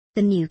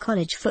The new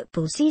college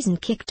football season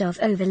kicked off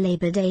over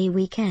Labor Day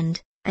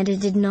weekend, and it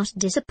did not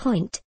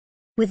disappoint.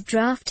 With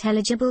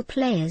draft-eligible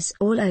players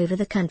all over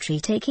the country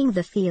taking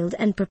the field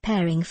and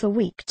preparing for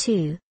Week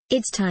 2,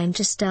 it's time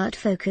to start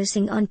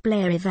focusing on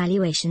player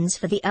evaluations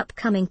for the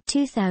upcoming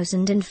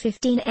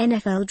 2015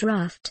 NFL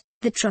Draft.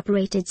 The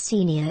top-rated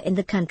senior in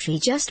the country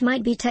just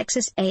might be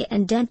Texas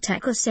A&M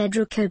tackle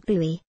Cedric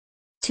Ogbuehi.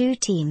 Two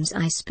teams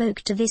I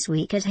spoke to this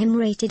week had him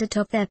rated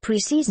atop their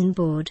preseason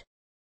board.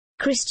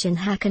 Christian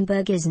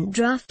Hackenberg isn't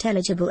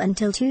draft-eligible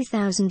until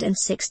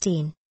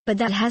 2016, but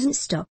that hasn't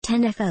stopped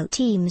NFL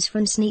teams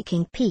from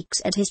sneaking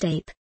peeks at his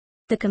tape.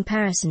 The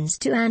comparisons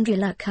to Andrew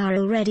Luck are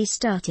already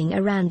starting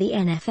around the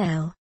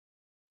NFL.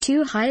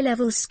 Two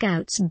high-level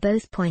scouts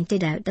both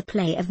pointed out the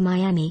play of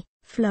Miami,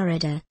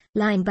 Florida,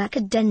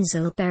 linebacker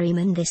Denzel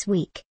Perryman this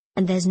week,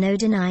 and there's no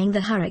denying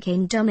the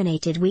Hurricane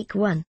dominated Week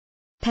 1.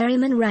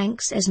 Perryman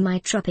ranks as my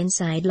top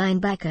inside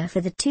linebacker for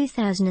the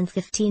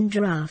 2015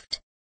 draft.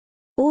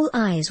 All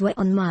eyes were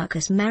on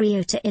Marcus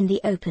Mariota in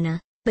the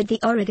opener, but the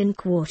Oregon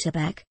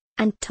quarterback,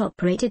 and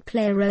top-rated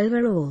player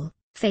overall,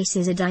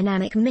 faces a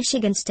dynamic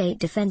Michigan State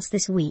defense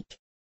this week.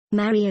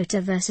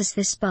 Mariota versus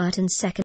the Spartans' second